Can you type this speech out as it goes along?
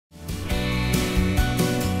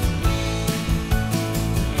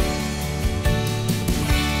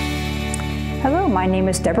my name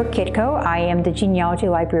is Deborah Kitko. I am the genealogy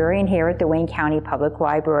librarian here at the Wayne County Public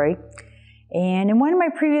Library. And in one of my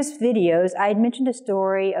previous videos, I had mentioned a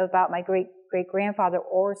story about my great-great-grandfather,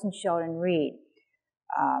 Orison Sheldon Reed.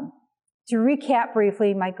 To recap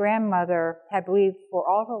briefly, my grandmother had believed for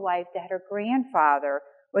all her life that her grandfather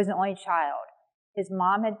was an only child. His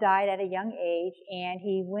mom had died at a young age, and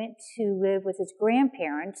he went to live with his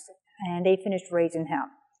grandparents, and they finished raising him.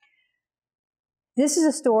 This is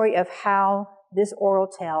a story of how this oral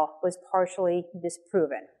tale was partially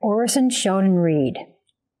disproven. Orison Sheldon Reed,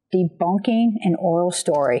 Debunking an Oral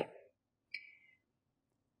Story.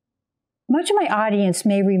 Much of my audience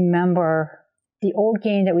may remember the old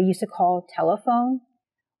game that we used to call telephone,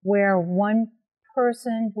 where one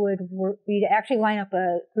person you'd actually line up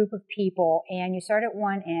a group of people, and you start at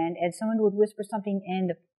one end, and someone would whisper something in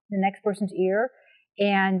the next person's ear,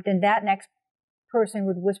 and then that next person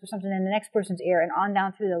would whisper something in the next person's ear, and on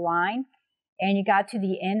down through the line, and you got to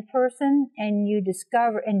the end person, and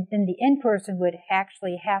then the end person would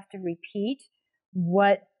actually have to repeat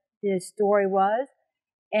what the story was,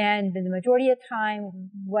 and the majority of the time,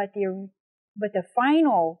 what the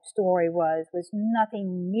final story was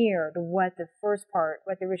nothing near to what the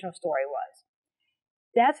original story was.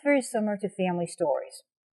 That's very similar to family stories.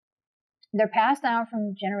 They're passed down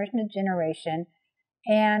from generation to generation,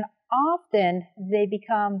 and often they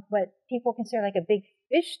become what people consider like a big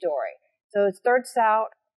fish story. So it starts out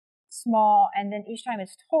small, and then each time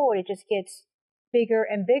it's told, it just gets bigger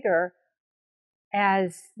and bigger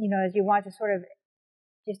as you want to sort of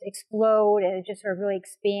just explode and just sort of really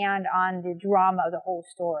expand on the drama of the whole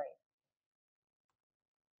story.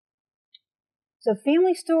 So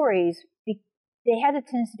family stories, they have the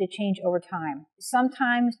tendency to change over time.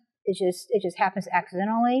 Sometimes it just happens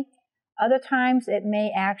accidentally. Other times it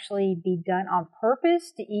may actually be done on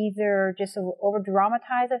purpose to either just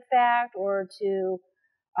over-dramatize a fact or to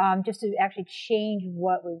just to actually change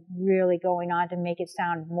what was really going on to make it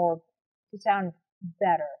sound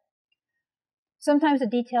better. Sometimes the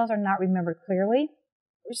details are not remembered clearly.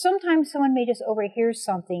 Or sometimes someone may just overhear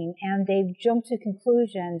something and they've jumped to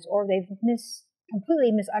conclusions, or they've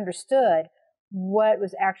completely misunderstood what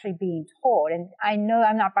was actually being told. And I know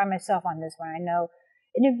I'm not by myself on this one. I know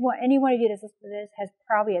anyone of you that's listening to this has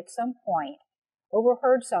probably at some point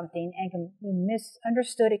overheard something and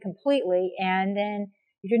misunderstood it completely. And then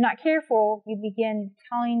if you're not careful, you begin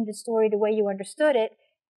telling the story the way you understood it,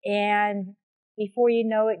 and before you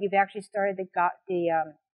know it, you've actually started the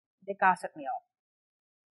gossip meal.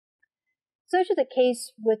 Such is the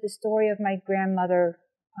case with the story of my grandmother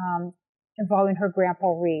involving her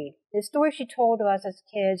Grandpa Reed. The story she told to us as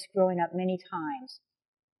kids growing up many times.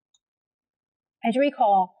 As you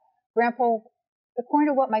recall, according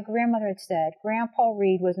to what my grandmother had said, Grandpa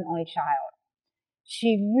Reed was an only child.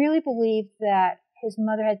 She really believed that his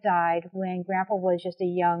mother had died when Grandpa was just a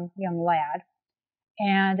young lad,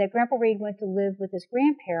 and that Grandpa Reed went to live with his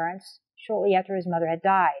grandparents shortly after his mother had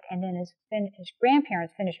died, and then his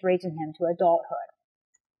grandparents finished raising him to adulthood.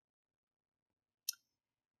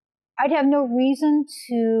 I'd have no reason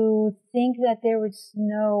to think that there was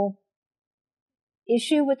no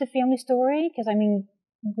issue with the family story, because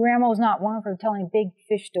Grandma was not one for telling big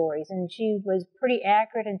fish stories, and she was pretty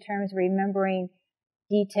accurate in terms of remembering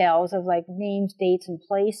details of like names, dates, and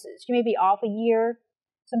places. She may be off a year,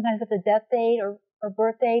 sometimes with the death date or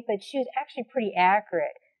birth date, but she was actually pretty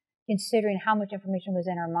accurate considering how much information was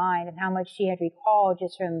in her mind and how much she had recalled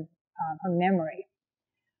just from her memory.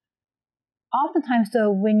 Oftentimes,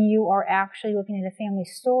 though, when you are actually looking at a family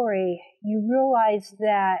story, you realize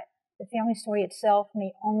that the family story itself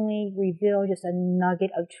may only reveal just a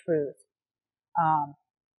nugget of truth.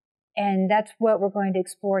 And that's what we're going to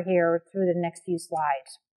explore here through the next few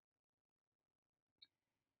slides.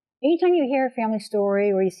 Anytime you hear a family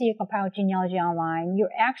story or you see a compiled genealogy online, you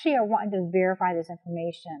actually are wanting to verify this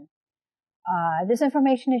information. This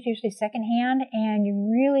information is usually secondhand, and you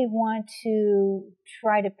really want to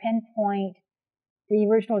try to pinpoint the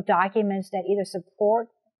original documents that either support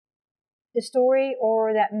the story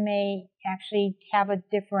or that may actually have a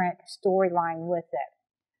different storyline with it.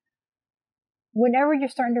 Whenever you're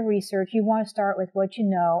starting to research, you want to start with what you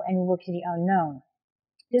know and work to the unknown.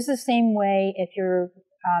 This is the same way if you're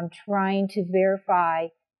trying to verify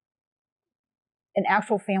an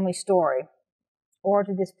actual family story or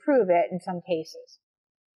to disprove it in some cases.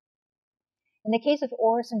 In the case of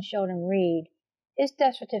Orison Sheldon Reed, his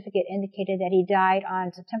death certificate indicated that he died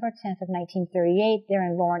on September 10th of 1938 there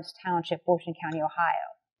in Lawrence Township, Ocean County,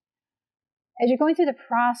 Ohio. As you're going through the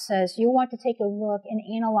process, you'll want to take a look and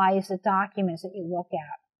analyze the documents that you look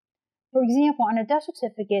at. For example, on a death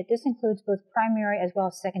certificate, this includes both primary as well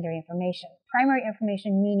as secondary information. Primary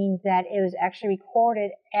information meaning that it was actually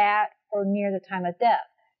recorded at or near the time of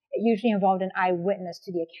death. It usually involved an eyewitness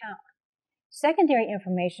to the account. Secondary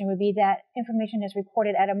information would be that information is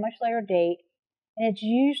recorded at a much later date, and it's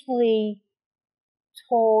usually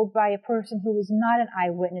told by a person who is not an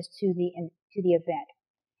eyewitness to the event.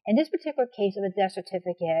 In this particular case of a death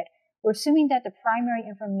certificate, we're assuming that the primary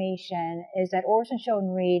information is that Orison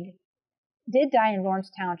Sheldon Reed did die in Lawrence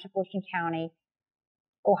Township, Washington County,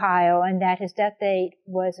 Ohio, and that his death date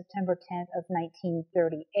was September 10th of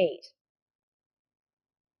 1938.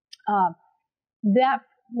 That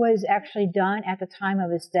was actually done at the time of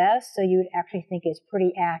his death, so you would actually think it's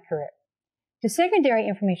pretty accurate. The secondary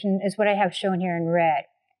information is what I have shown here in red.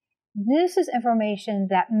 This is information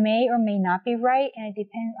that may or may not be right, and it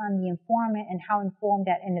depends on the informant and how informed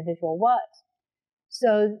that individual was.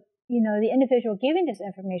 So, the individual giving this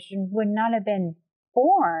information would not have been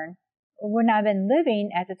born or would not have been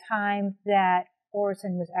living at the time that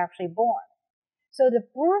Orison was actually born. So the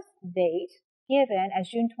birth date given as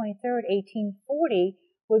June 23rd, 1840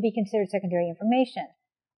 would be considered secondary information.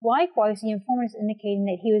 Likewise, the informant is indicating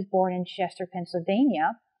that he was born in Chester,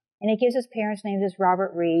 Pennsylvania, and it gives his parents' names as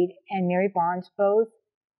Robert Reed and Mary Barnes, both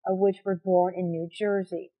of which were born in New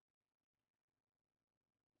Jersey.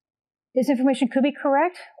 This information could be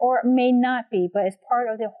correct or it may not be, but as part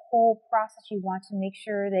of the whole process, you want to make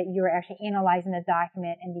sure that you're actually analyzing the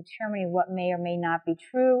document and determining what may or may not be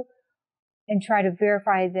true, and try to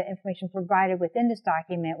verify the information provided within this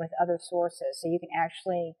document with other sources so you can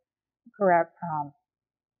actually collect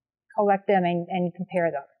them and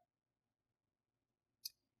compare them.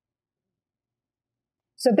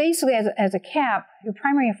 So basically, as a cap, your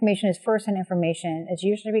primary information is first-hand information. It's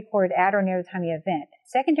usually recorded at or near the time of the event.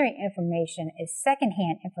 Secondary information is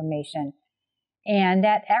second-hand information, and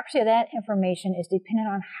that information is dependent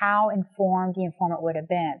on how informed the informant would have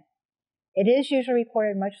been. It is usually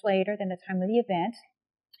recorded much later than the time of the event,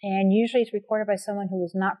 and usually it's recorded by someone who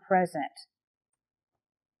was not present.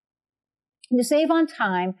 And to save on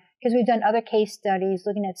time, because we've done other case studies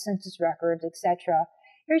looking at census records, etc.,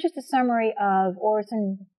 here's just a summary of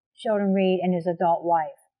Orison Sheldon Reed and his adult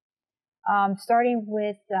wife. Starting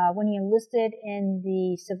with when he enlisted in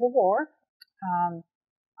the Civil War on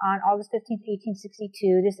August 15th,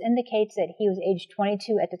 1862. This indicates that he was age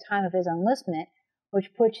 22 at the time of his enlistment,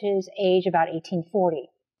 which puts his age about 1840.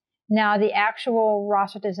 Now, the actual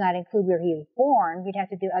roster does not include where he was born. We'd have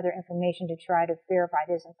to do other information to try to verify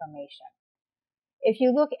this information. If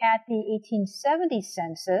you look at the 1870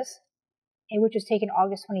 census, which was taken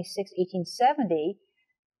August 26, 1870,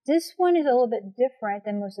 this one is a little bit different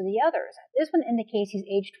than most of the others. This one indicates he's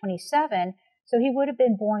age 27, so he would have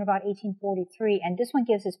been born about 1843, and this one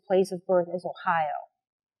gives his place of birth as Ohio.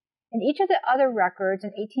 In each of the other records,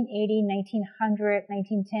 in 1880, 1900,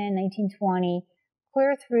 1910, 1920,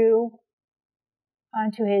 clear through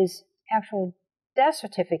onto his actual death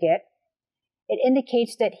certificate, it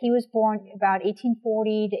indicates that he was born about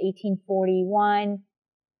 1840 to 1841.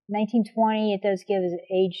 1920, it does give his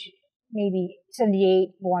age maybe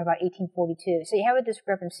 78, born about 1842. So you have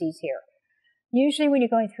discrepancies here. Usually when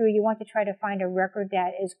you're going through, you want to try to find a record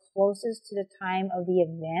that is closest to the time of the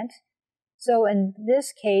event. So in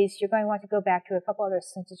this case, you're going to want to go back to a couple other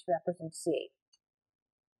census records and see.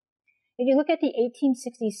 If you look at the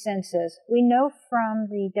 1860 census, we know from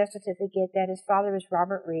the death certificate that his father was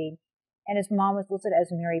Robert Reed and his mom was listed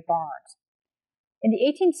as Mary Barnes. In the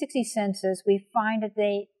 1860 census, we find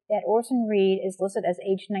that Orison Reed is listed as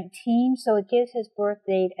age 19, so it gives his birth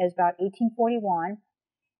date as about 1841.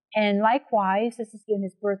 And likewise, this is given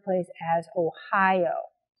his birthplace as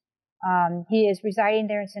Ohio. He is residing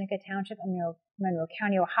there in Seneca Township in Monroe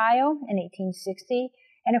County, Ohio in 1860.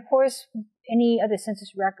 And of course, any of the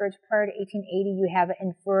census records prior to 1880, you have an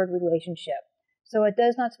inferred relationship. So it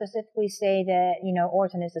does not specifically say that,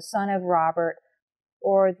 Orison is the son of Robert,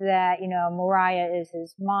 or that, Mariah is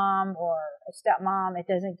his mom or a stepmom. It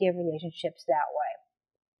doesn't give relationships that way.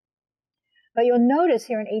 But you'll notice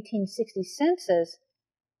here in 1860 census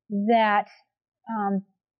that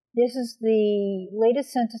this is the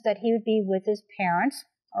latest census that he would be with his parents,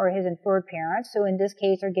 or his inferred parents. So in this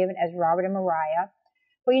case, they're given as Robert and Mariah.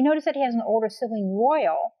 But you notice that he has an older sibling,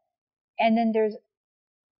 Royal, and then there's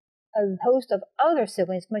a host of other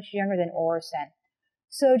siblings much younger than Orison.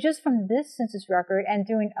 So just from this census record and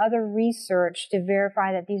doing other research to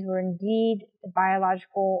verify that these were indeed the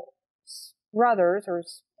biological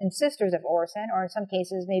brothers and sisters of Orison, or in some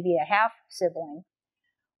cases maybe a half sibling,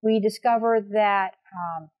 we discovered that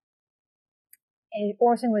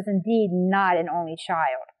Orison was indeed not an only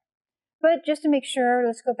child. But just to make sure,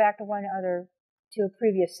 let's go back to to a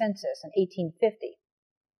previous census in 1850.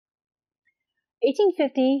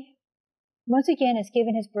 1850, once again, is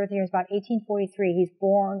given his birth year is about 1843.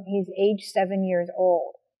 He's age 7 years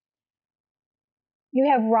old. You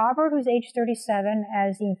have Robert, who's age 37,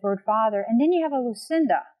 as the inferred father, and then you have a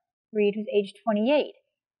Lucinda Reed, who's age 28.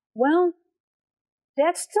 Well,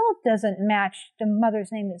 that still doesn't match the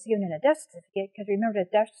mother's name that's given in a death certificate, because remember the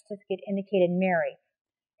death certificate indicated Mary.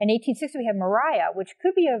 In 1860, we have Mariah, which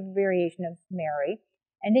could be a variation of Mary,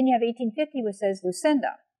 and then you have 1850, which says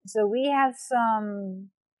Lucinda. So we have some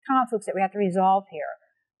conflicts that we have to resolve here.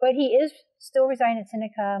 But he is still residing in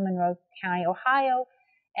Seneca, Monroe County, Ohio,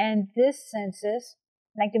 and this census,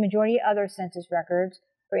 like the majority of other census records,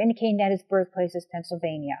 are indicating that his birthplace is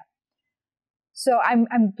Pennsylvania. So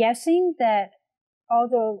I'm guessing that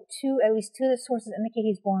although at least two of the sources indicate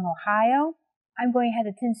he's born in Ohio, I'm going to have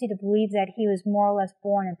the tendency to believe that he was more or less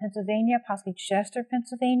born in Pennsylvania, possibly Chester,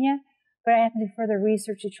 Pennsylvania, but I have to do further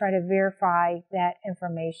research to try to verify that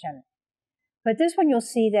information. But this one, you'll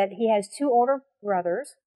see that he has two older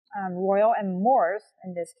brothers, Royal and Morris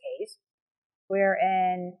in this case, where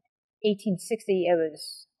in 1860 it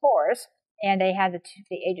was Horace, and they had the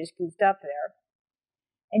ages goofed up there.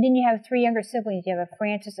 And then you have three younger siblings. You have a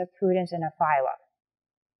Francis, a Prudence, and a Phila.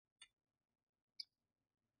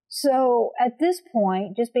 So at this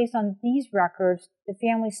point, just based on these records, the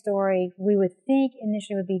family story we would think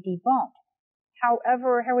initially would be debunked.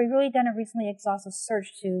 However, have we really done a recently exhaustive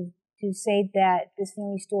search to say that this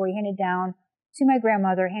family story handed down to my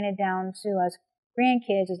grandmother, handed down to us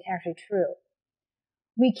grandkids, is actually true?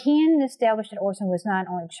 We can establish that Orison was not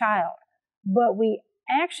an only child, but we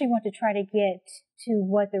actually want to try to get to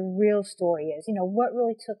what the real story is. What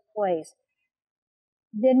really took place.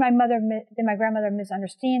 Did my grandmother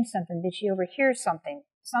misunderstand something? Did she overhear something?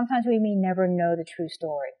 Sometimes we may never know the true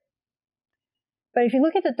story. But if you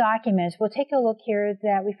look at the documents, we'll take a look here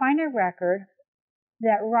that we find a record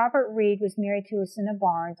that Robert Reed was married to Lucinda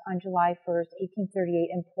Barnes on July 1st, 1838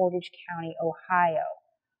 in Portage County,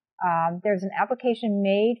 Ohio. There's an application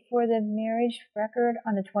made for the marriage record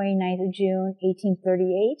on the 29th of June,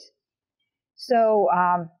 1838. So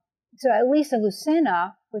at least a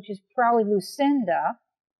Lucinda, which is probably Lucinda,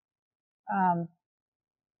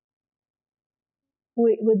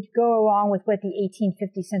 would go along with what the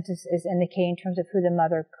 1850 census is indicating in terms of who the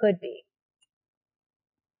mother could be.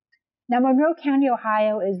 Now, Monroe County,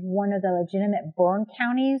 Ohio is one of the legitimate burn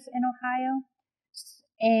counties in Ohio.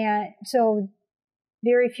 And so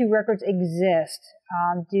very few records exist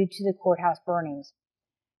due to the courthouse burnings.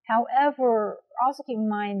 However, also keep in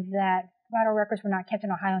mind that vital records were not kept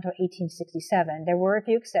in Ohio until 1867. There were a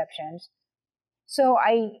few exceptions. So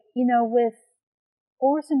with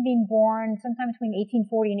Orison being born sometime between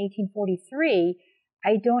 1840 and 1843,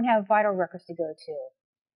 I don't have vital records to go to.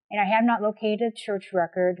 And I have not located a church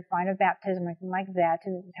record to find a baptism or anything like that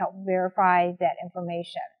to help verify that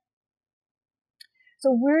information.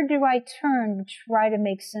 So where do I turn to try to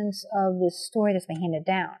make sense of this story that's been handed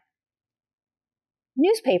down?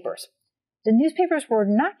 Newspapers. The newspapers were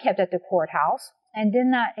not kept at the courthouse and did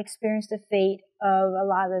not experience the fate of a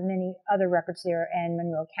lot of the many other records there in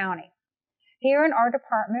Monroe County. Here in our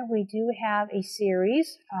department, we do have a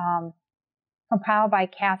series compiled by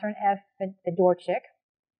Catherine F. Fedorchik,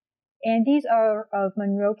 and these are of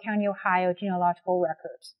Monroe County, Ohio genealogical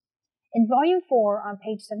records. In Volume 4, on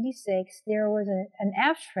page 76, there was an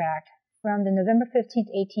abstract from the November 15,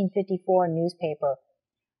 1854 newspaper.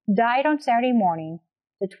 Died on Saturday morning,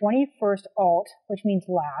 the 21st alt, which means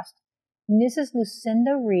last, Mrs.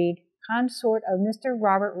 Lucinda Reed, consort of Mr.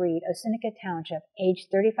 Robert Reed of Seneca Township, aged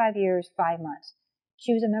 35 years, 5 months.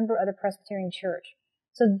 She was a member of the Presbyterian Church.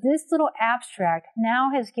 So this little abstract now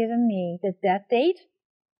has given me the death date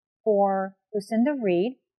for Lucinda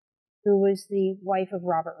Reed, who was the wife of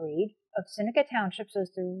Robert Reed of Seneca Township, so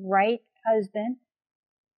it's the right husband,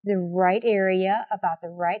 the right area, about the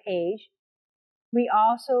right age. We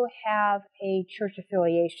also have a church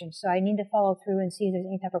affiliation, so I need to follow through and see if there's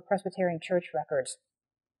any type of Presbyterian church records.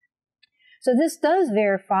 So this does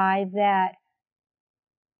verify that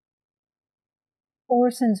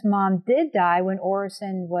Orison's mom did die when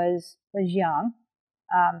Orison was young.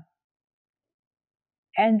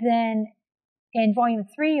 And then in Volume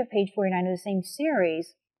 3 of page 49 of the same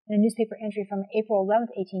series, in a newspaper entry from April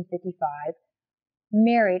 11th, 1855,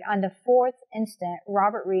 married on the 4th instant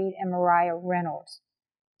Robert Reed and Mariah Reynolds.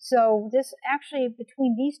 So this actually,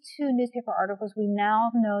 between these two newspaper articles, we now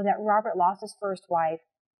know that Robert lost his first wife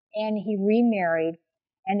and he remarried,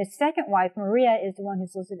 and his second wife, Maria, is the one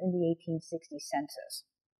who's listed in the 1860 census.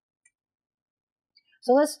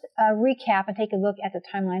 So let's recap and take a look at the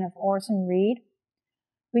timeline of Orison Reed.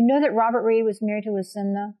 We know that Robert Reed was married to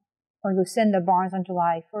Lucinda Barnes on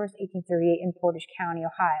July 1st, 1838 in Portage County,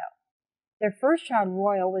 Ohio. Their first child,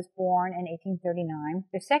 Royal, was born in 1839.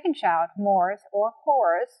 Their second child, Morris, or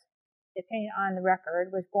Horace, depending on the record,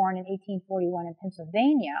 was born in 1841 in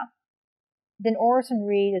Pennsylvania. Then Orison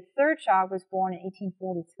Reed, the third child, was born in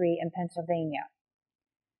 1843 in Pennsylvania.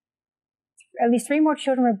 At least 3 more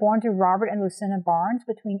children were born to Robert and Lucinda Barnes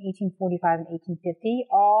between 1845 and 1850,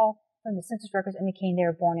 all from the census records indicating they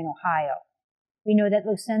were born in Ohio. We know that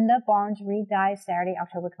Lucinda Barnes Reed died Saturday,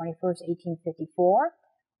 October 21st, 1854.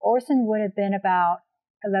 Orison would have been about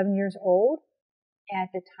 11 years old at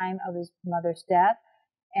the time of his mother's death,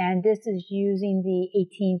 and this is using the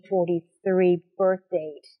 1843 birth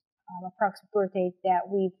date, approximate birth date that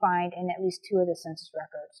we find in at least 2 of the census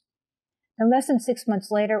records. And less than 6 months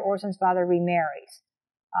later, Orison's father remarries.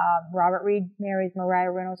 Robert Reed marries Maria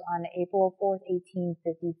Reynolds on April 4th,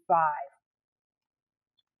 1855.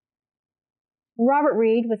 Robert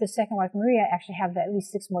Reed, with his second wife Maria, actually have at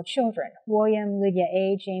least 6 more children: William, Lydia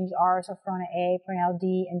A., James R., Sophronia A., Purnell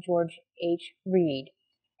D., and George H. Reed.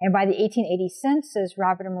 And by the 1880 census,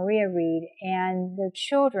 Robert and Maria Reed and their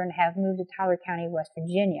children have moved to Tyler County, West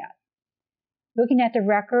Virginia. Looking at the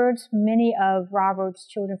records, many of Robert's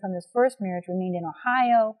children from his first marriage remained in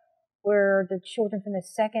Ohio, where the children from the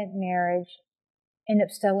second marriage ended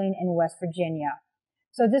up settling in West Virginia.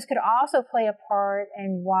 So this could also play a part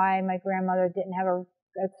in why my grandmother didn't have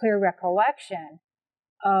a clear recollection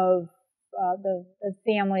of the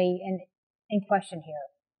family in question here.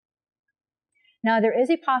 Now, there is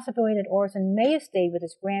a possibility that Orison may have stayed with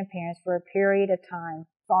his grandparents for a period of time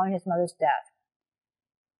following his mother's death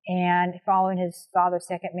and following his father's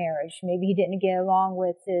second marriage. Maybe he didn't get along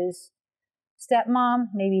with his stepmom.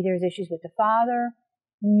 Maybe there's issues with the father.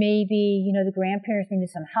 Maybe, the grandparents needed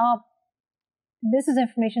some help. This is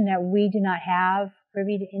information that we do not have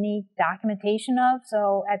privy to any documentation of,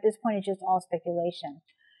 so at this point it's just all speculation.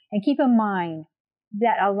 And keep in mind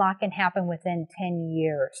that a lot can happen within 10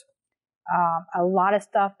 years. A lot of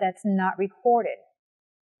stuff that's not recorded.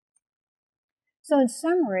 So in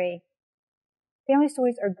summary, family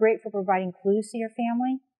stories are great for providing clues to your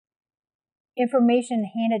family. Information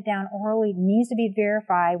handed down orally needs to be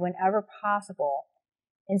verified whenever possible.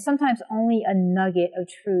 And sometimes only a nugget of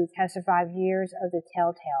truth has survived years of the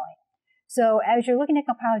telltale. So as you're looking to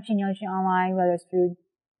compile genealogy online, whether it's through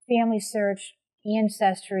Family Search,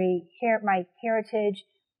 Ancestry, My Heritage,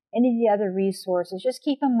 any of the other resources, just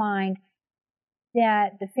keep in mind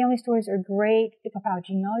that the family stories are great, the compiled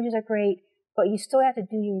genealogies are great, but you still have to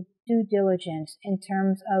do your due diligence in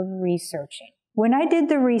terms of researching. When I did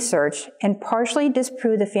the research and partially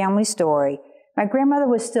disproved the family story, my grandmother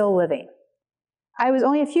was still living. I was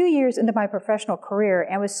only a few years into my professional career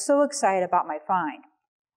and was so excited about my find.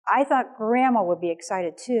 I thought Grandma would be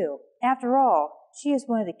excited too. After all, she is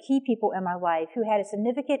one of the key people in my life who had a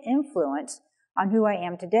significant influence on who I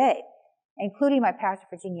am today, including my passion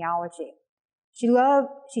for genealogy. She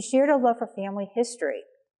shared a love for family history.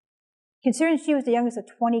 Considering she was the youngest of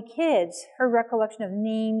 20 kids, her recollection of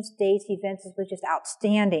names, dates, events was just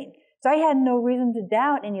outstanding. So I had no reason to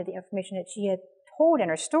doubt any of the information that she had told in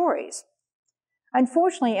her stories.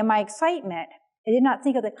 Unfortunately, in my excitement, I did not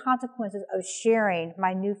think of the consequences of sharing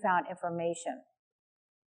my newfound information.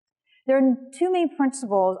 There are 2 main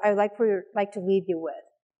principles I would like to leave you with.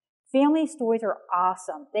 Family stories are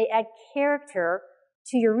awesome. They add character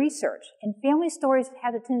to your research, and family stories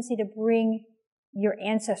have the tendency to bring your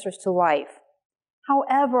ancestors to life.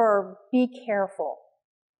 However, be careful.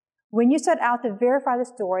 When you set out to verify the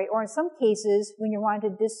story, or in some cases, when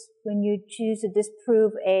you choose to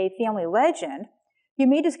disprove a family legend, you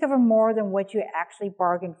may discover more than what you actually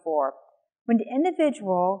bargained for. When the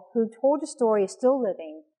individual who told the story is still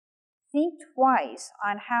living, think twice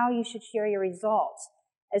on how you should share your results,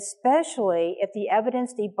 especially if the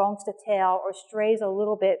evidence debunks the tale or strays a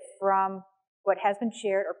little bit from what has been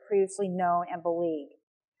shared or previously known and believed.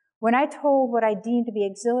 When I told what I deemed to be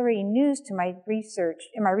exhilarating news in my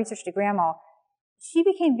research to Grandma, she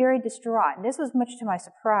became very distraught, and this was much to my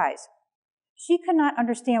surprise. She could not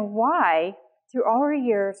understand why, through all her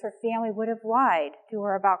years, her family would have lied to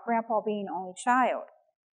her about Grandpa being an only child.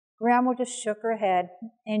 Grandma just shook her head,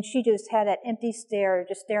 and she just had that empty stare,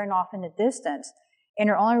 just staring off in the distance. And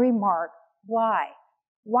her only remark, "Why?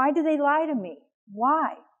 Why did they lie to me?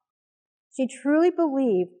 Why?" She truly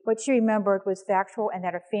believed what she remembered was factual and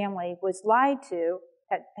that her family was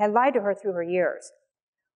had lied to her through her years.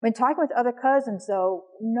 When talking with other cousins, though,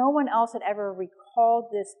 no one else had ever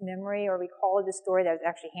recalled this memory or recalled this story that was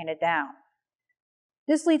actually handed down.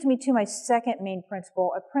 This leads me to my second main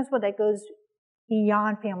principle, a principle that goes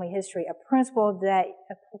beyond family history, a principle that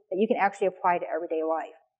you can actually apply to everyday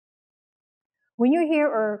life. When you hear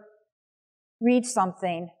or read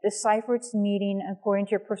something, decipher its meaning according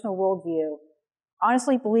to your personal worldview.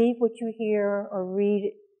 Honestly believe what you hear or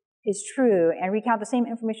read is true and recount the same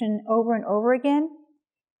information over and over again.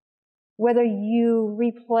 Whether you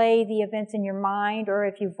replay the events in your mind or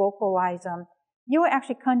if you vocalize them, you will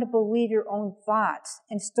actually come to believe your own thoughts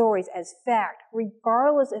and stories as fact,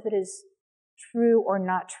 regardless if it is true or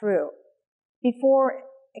not true. Before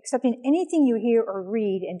accepting anything you hear or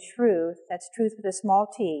read in truth, that's truth with a small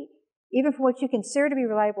t, even for what you consider to be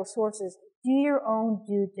reliable sources, do your own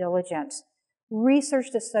due diligence. Research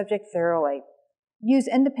the subject thoroughly. Use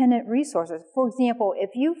independent resources. For example, if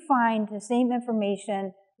you find the same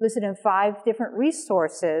information listed in 5 different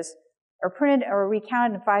resources, or printed or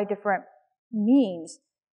recounted in 5 different means,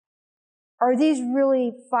 are these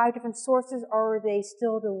really 5 different sources, or are they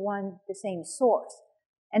still the same source?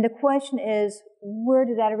 And the question is, where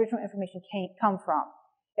did that original information come from?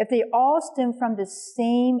 If they all stem from the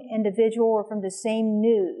same individual or from the same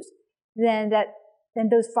news, then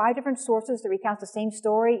those 5 different sources that recount the same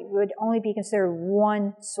story would only be considered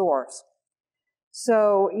one source.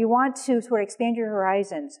 So you want to sort of expand your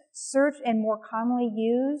horizons. Search in more commonly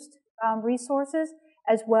used resources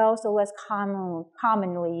as well as the less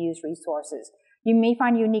commonly used resources. You may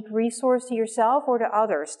find a unique resource to yourself or to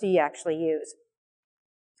others that you actually use.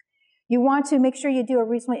 You want to make sure you do a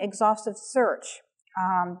reasonably exhaustive search.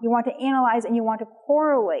 You want to analyze and you want to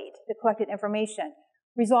correlate the collected information,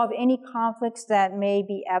 resolve any conflicts that may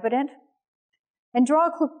be evident, and draw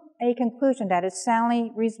a conclusion that is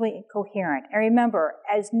soundly, reasonably coherent. And remember,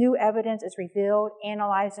 as new evidence is revealed,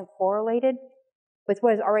 analyzed, and correlated with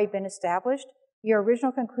what has already been established, your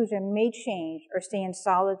original conclusion may change or stand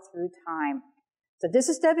solid through time. So this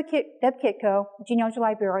is Deb Kitko, genealogy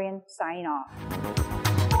librarian, signing off.